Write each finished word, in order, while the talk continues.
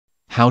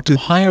How to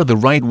hire the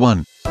right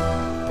one.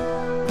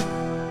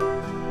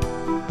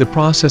 The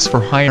process for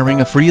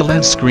hiring a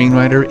freelance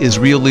screenwriter is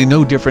really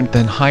no different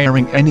than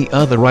hiring any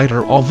other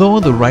writer.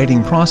 Although the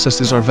writing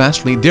processes are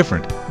vastly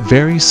different,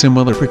 very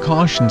similar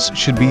precautions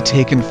should be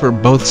taken for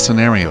both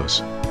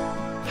scenarios.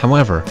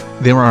 However,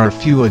 there are a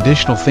few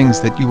additional things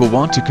that you will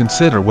want to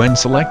consider when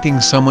selecting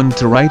someone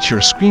to write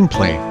your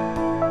screenplay.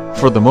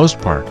 For the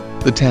most part,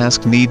 the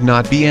task need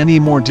not be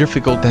any more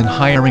difficult than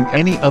hiring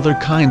any other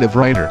kind of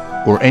writer,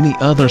 or any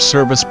other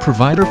service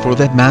provider for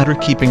that matter.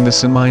 Keeping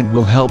this in mind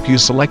will help you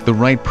select the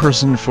right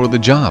person for the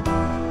job.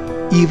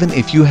 Even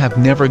if you have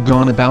never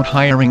gone about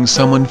hiring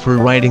someone for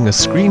writing a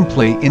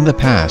screenplay in the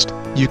past,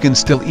 you can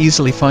still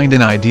easily find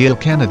an ideal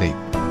candidate.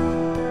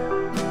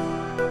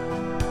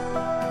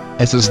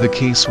 As is the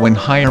case when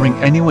hiring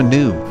anyone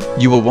new,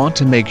 you will want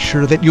to make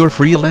sure that your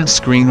freelance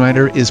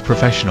screenwriter is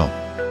professional.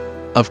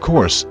 Of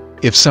course,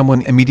 if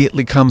someone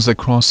immediately comes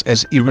across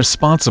as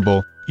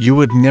irresponsible, you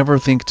would never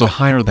think to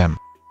hire them.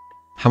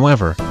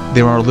 However,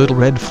 there are little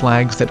red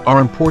flags that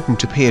are important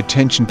to pay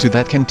attention to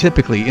that can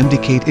typically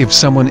indicate if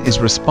someone is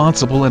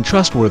responsible and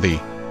trustworthy.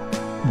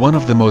 One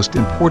of the most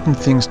important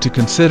things to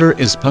consider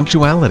is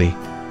punctuality.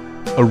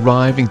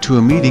 Arriving to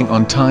a meeting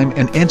on time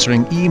and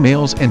answering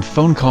emails and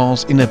phone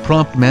calls in a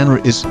prompt manner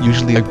is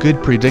usually a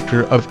good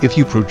predictor of if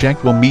your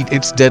project will meet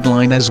its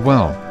deadline as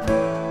well.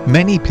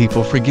 Many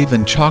people forgive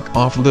and chalk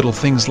off little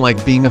things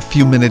like being a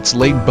few minutes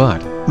late, but,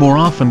 more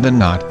often than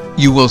not,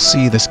 you will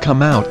see this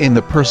come out in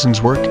the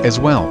person's work as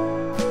well.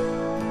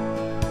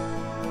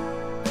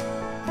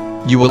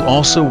 You will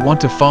also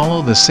want to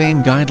follow the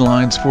same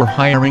guidelines for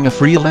hiring a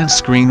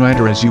freelance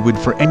screenwriter as you would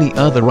for any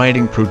other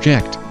writing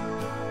project.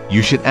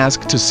 You should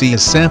ask to see a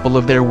sample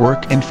of their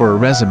work and for a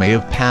resume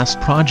of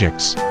past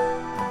projects.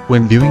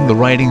 When viewing the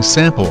writing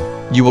sample,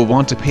 you will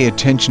want to pay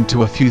attention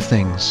to a few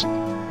things.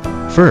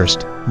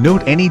 First,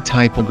 note any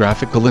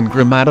typographical and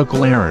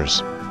grammatical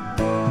errors.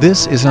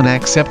 This is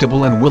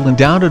unacceptable and will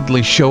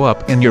undoubtedly show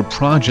up in your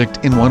project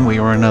in one way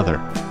or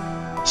another.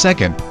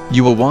 Second,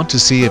 you will want to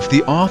see if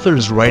the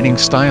author's writing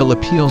style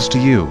appeals to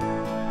you.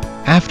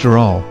 After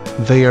all,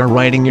 they are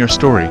writing your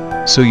story,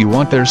 so you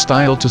want their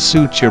style to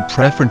suit your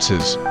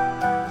preferences.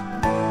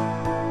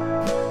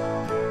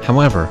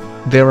 However,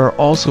 there are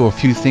also a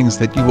few things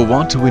that you will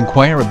want to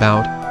inquire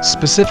about,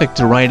 specific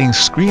to writing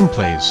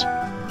screenplays.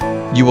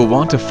 You will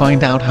want to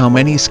find out how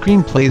many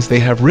screenplays they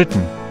have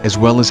written, as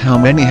well as how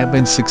many have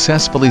been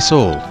successfully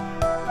sold.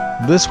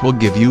 This will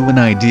give you an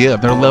idea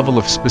of their level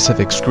of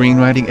specific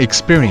screenwriting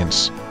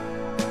experience.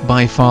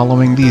 By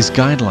following these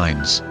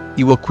guidelines,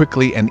 you will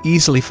quickly and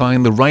easily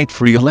find the right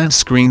freelance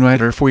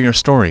screenwriter for your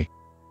story.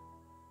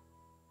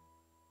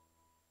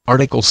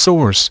 Article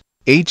source: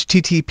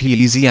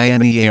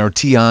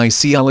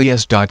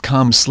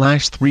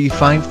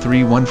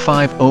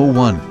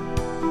 http://zinearticles.com/3531501